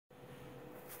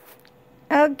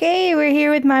Okay, we're here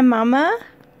with my mama.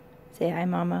 Say hi,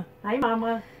 mama. Hi,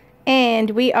 Mama.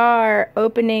 And we are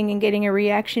opening and getting a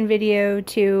reaction video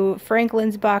to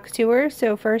Franklyn's box tour.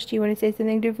 So first, you want to say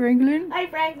something to Franklyn? Hi,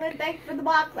 Franklyn. Thanks for the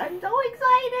box. I'm so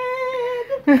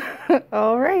excited.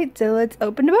 All right, so let's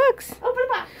open the box. Open the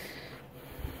box.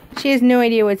 She has no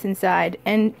idea what's inside.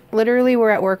 And literally, we're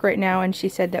at work right now, and she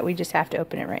said that we just have to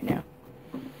open it right now.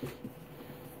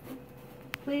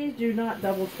 Please do not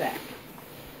double stack.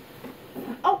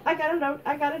 Oh, I got a note.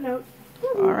 I got a note.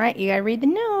 All right, you gotta read the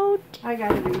note. I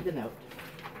gotta read the note.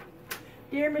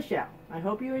 Dear Michelle, I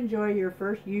hope you enjoy your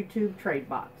first YouTube trade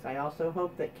box. I also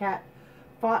hope that Kat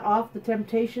fought off the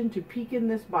temptation to peek in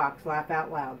this box. Laugh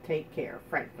out loud. Take care,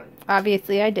 Franklyn.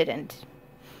 Obviously, I didn't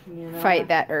fight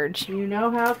that urge. You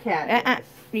know how Kat is.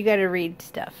 You gotta read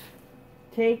stuff.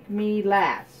 Take me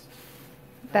last.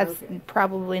 That's okay.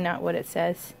 Probably not what it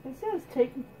says. It says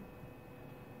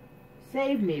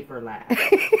save me for last.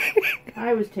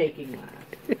 I was taking last.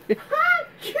 Ha!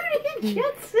 Judy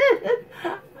Jetson!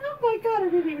 Oh my god, I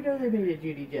didn't even know they made a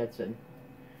Judy Jetson.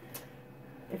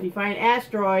 If you find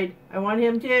Asteroid, I want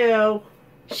him too.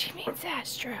 She means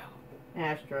Astro.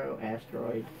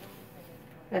 Asteroid.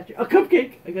 A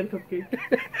cupcake! I got a cupcake.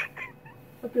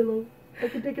 A pillow. I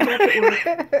can take a nap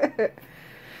at work.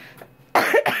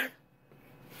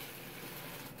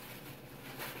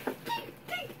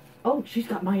 Oh, she's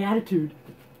got my attitude.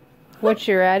 What's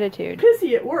your attitude?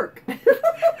 Pissy at work. Look,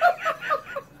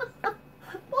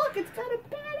 it's got a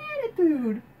bad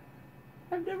attitude.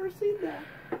 I've never seen that.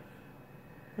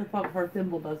 I thought her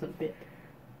thimble doesn't fit.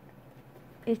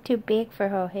 It's too big for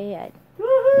her head.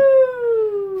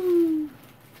 Woohoo!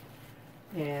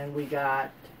 And we got...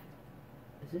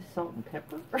 Is this salt and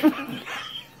pepper?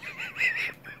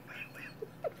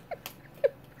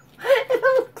 It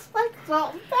looks like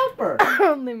salt and pepper.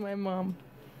 Only my mom.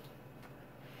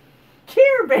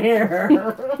 Care Bear.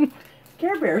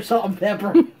 Care Bear salt and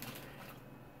pepper.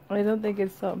 I don't think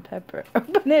it's salt and pepper.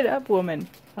 Open it up, woman.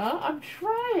 Huh? I'm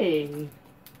trying.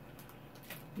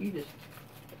 You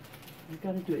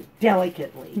gotta do it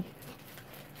delicately.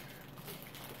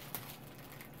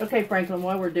 Okay, Franklyn,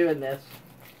 while we're doing this,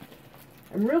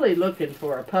 I'm really looking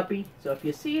for a puppy. So if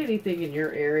you see anything in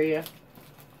your area,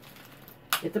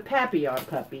 it's a Papillon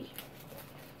puppy.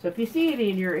 So if you see any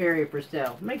in your area for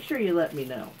sale, make sure you let me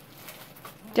know.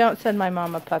 Don't send my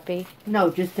mom a puppy. No,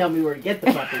 just tell me where to get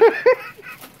the puppy.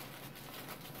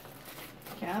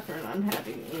 Catherine, I'm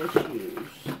having issues.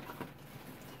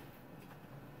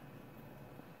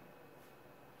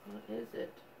 What is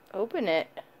it? Open it.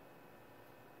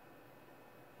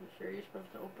 You sure you're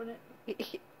supposed to open it?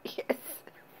 Yes.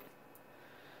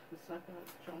 It's not going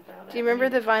to jump out at Do you remember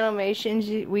me. the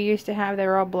Vinylmations we used to have? They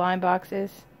were all blind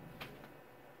boxes.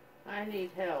 I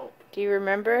need help. Do you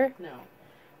remember? No.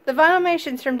 The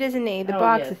Vinylmations from Disney, the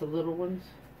boxes. Yes, the little ones.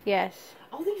 Yes.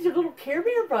 Oh, these are little Care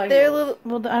Bear vinyls. They're little.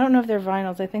 Well, I don't know if they're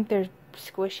vinyls. I think they're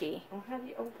squishy. Oh, how do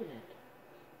you open it?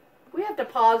 We have to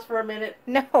pause for a minute.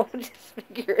 No, just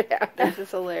figure it out. This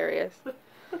is hilarious.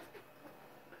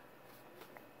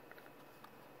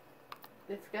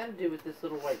 It's got to do with this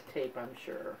little white tape, I'm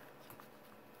sure.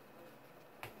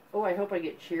 Oh, I hope I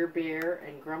get Cheer Bear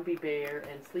and Grumpy Bear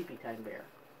and Sleepy Time Bear.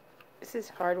 This is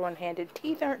hard one-handed.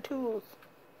 Teeth aren't tools.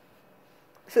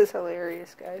 This is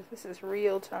hilarious, guys. This is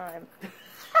real time.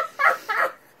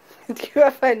 Do you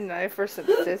have a knife or some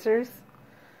scissors?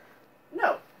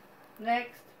 No.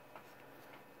 Next.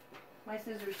 My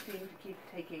scissors seem to keep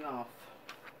taking off.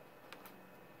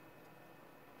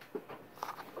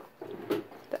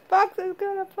 The box is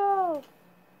gonna fall.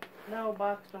 No,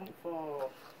 box don't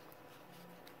fall.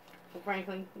 So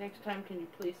Franklyn, next time can you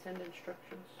please send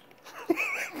instructions?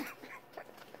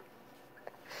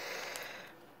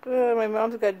 My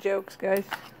mom's got jokes, guys.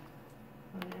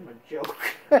 I am a joke.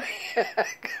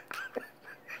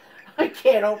 I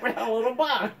can't open a little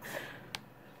box.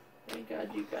 Thank God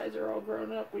you guys are all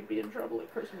grown up. We'd be in trouble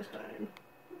at Christmas time.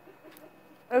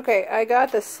 Okay, I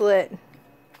got the slit.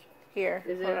 Here.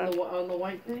 Is it on the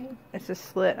white thing? It's a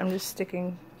slit. I'm just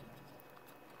sticking.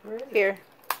 Where is it? Here.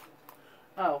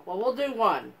 Oh, well, we'll do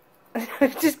one.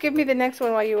 Just give me the next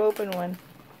one while you open one.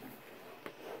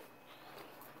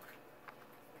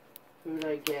 Who did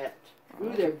I get?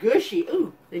 Ooh, they're gushy.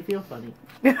 Ooh, they feel funny.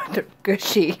 They're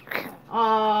gushy.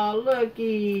 Aw,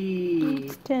 looky.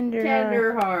 It's tender.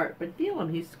 Tender heart. But feel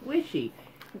him, he's squishy.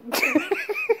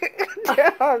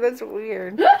 Oh, that's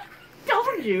weird.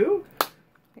 Told you.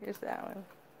 Here's that one.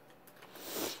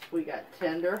 We got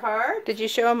Tender Heart. Did you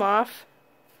show him off?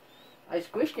 I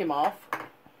squished him off.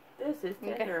 This is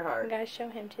Tender Heart. You gotta show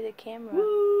him to the camera.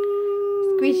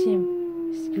 Woo! Squish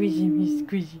him. Squish him. He's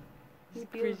squishy. He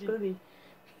feels funny.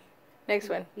 Next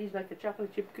one. He's like a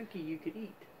chocolate chip cookie you could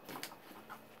eat.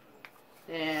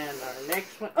 And our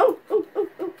next one. Oh, oh, oh,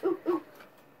 oh, oh, oh.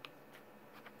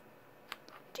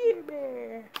 Care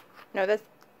Bear. No, that's...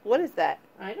 What is that?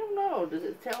 I don't know. Does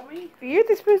it tell me? You're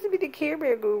supposed to be the Care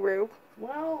Bear guru.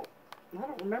 Well, I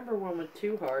don't remember one with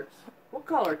 2 hearts. We'll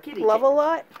call her Kitty.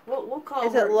 Love-A-Lot? We'll call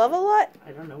Is her... it Love-A-Lot?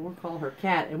 I don't know. We'll call her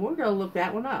Cat, and we're going to look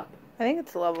that one up. I think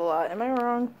it's Love-A-Lot. Am I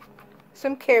wrong?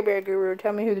 Some Care Bear guru.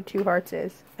 Tell me who the 2 hearts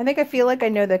is. I feel like I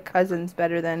know the cousins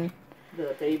better than...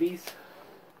 The babies.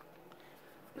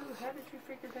 Ooh, how did you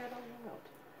figure that all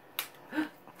out?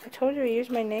 I told you I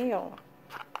used my nail.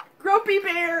 Grumpy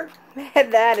Bear!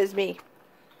 That is me.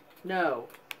 No.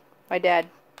 My dad.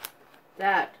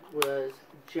 That was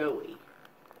Joey.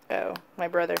 Oh, my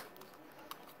brother.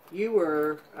 You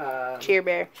were... Cheer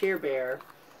Bear. Cheer Bear.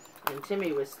 And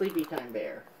Timmy was Sleepy Time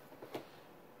Bear.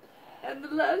 And the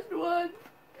last one.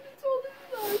 It's only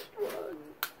the last one.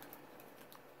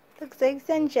 Looks like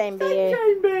Sunshine Bear.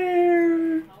 Sunshine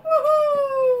Bear!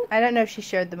 Woohoo! I don't know if she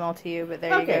showed them all to you, but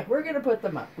there you go. Okay, we're going to put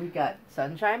them up. We got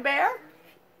Sunshine Bear.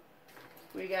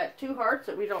 We got 2 hearts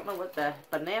that we don't know what the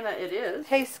banana it is.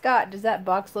 Hey, Scott, does that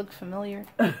box look familiar?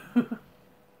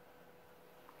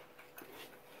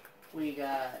 We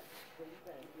got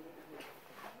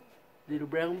Little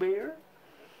Brown Bear.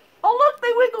 Oh, look,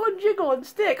 they wiggle and jiggle and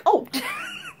stick. Oh,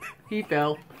 he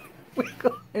fell.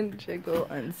 Wiggle and jiggle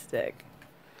and stick.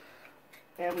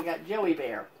 And we got Joey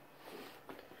Bear.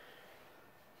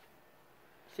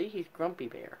 See, he's Grumpy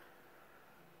Bear.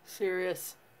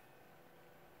 Serious.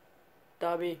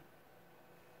 Dobby.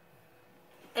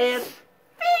 And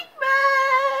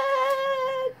Figment!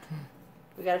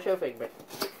 We gotta show Figment.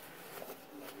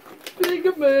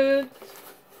 Figment!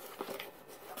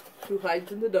 Who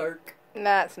hides in the dark.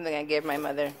 Not something I gave my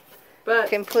mother. But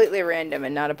Completely random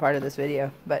and not a part of this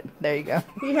video, but there you go.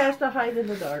 he has to hide in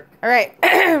the dark. Alright.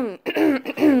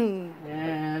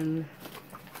 And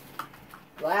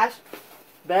last,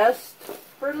 best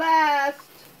for last.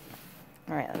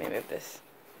 Alright, let me move this.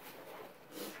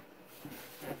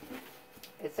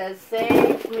 It says,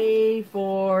 save me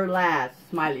for last.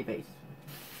 Smiley face.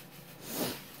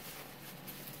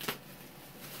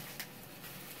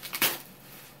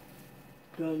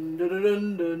 Dun dun dun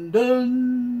dun dun dun.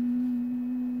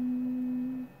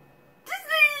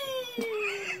 Disney!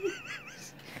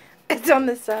 It's on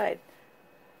the side.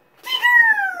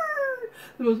 Tigger!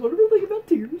 The most wonderful thing about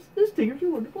tigers is tigers are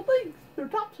wonderful things. Their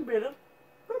tops are made of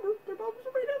rubber, their bottoms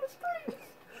are made out of springs.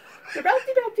 They're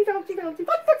bouncy, bouncy, bouncy, bouncy,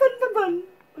 fun, fun, fun, fun, fun.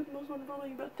 But the most wonderful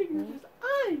thing about tigers is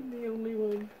I'm the only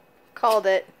one. Called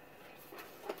it.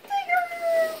 Tigger,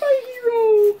 my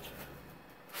hero!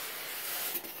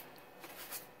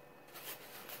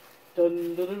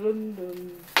 Dun dun dun dun dun.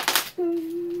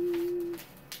 Dun.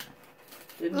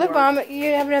 Didn't Look, work. Mom,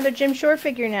 you have another Jim Shore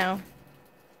figure now.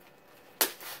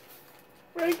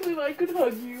 Franklyn, I could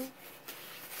hug you.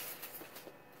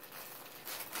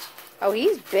 Oh,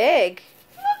 he's big.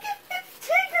 Look at this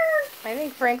Tigger! I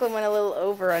think Franklin went a little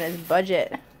over on his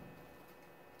budget.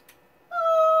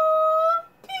 Oh,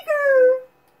 Tigger!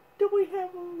 Do we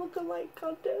have a look-alike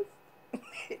contest?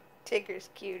 Tigger's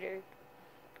cuter.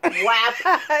 Whap!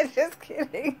 Just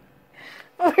kidding.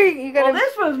 Oh, you gotta... Well,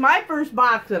 this was my first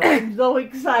box and I'm so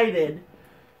excited.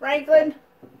 Franklyn,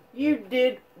 you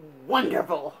did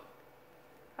wonderful.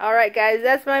 Alright, guys,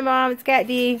 that's my mom. It's Cat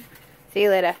D. See you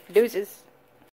later. Deuces.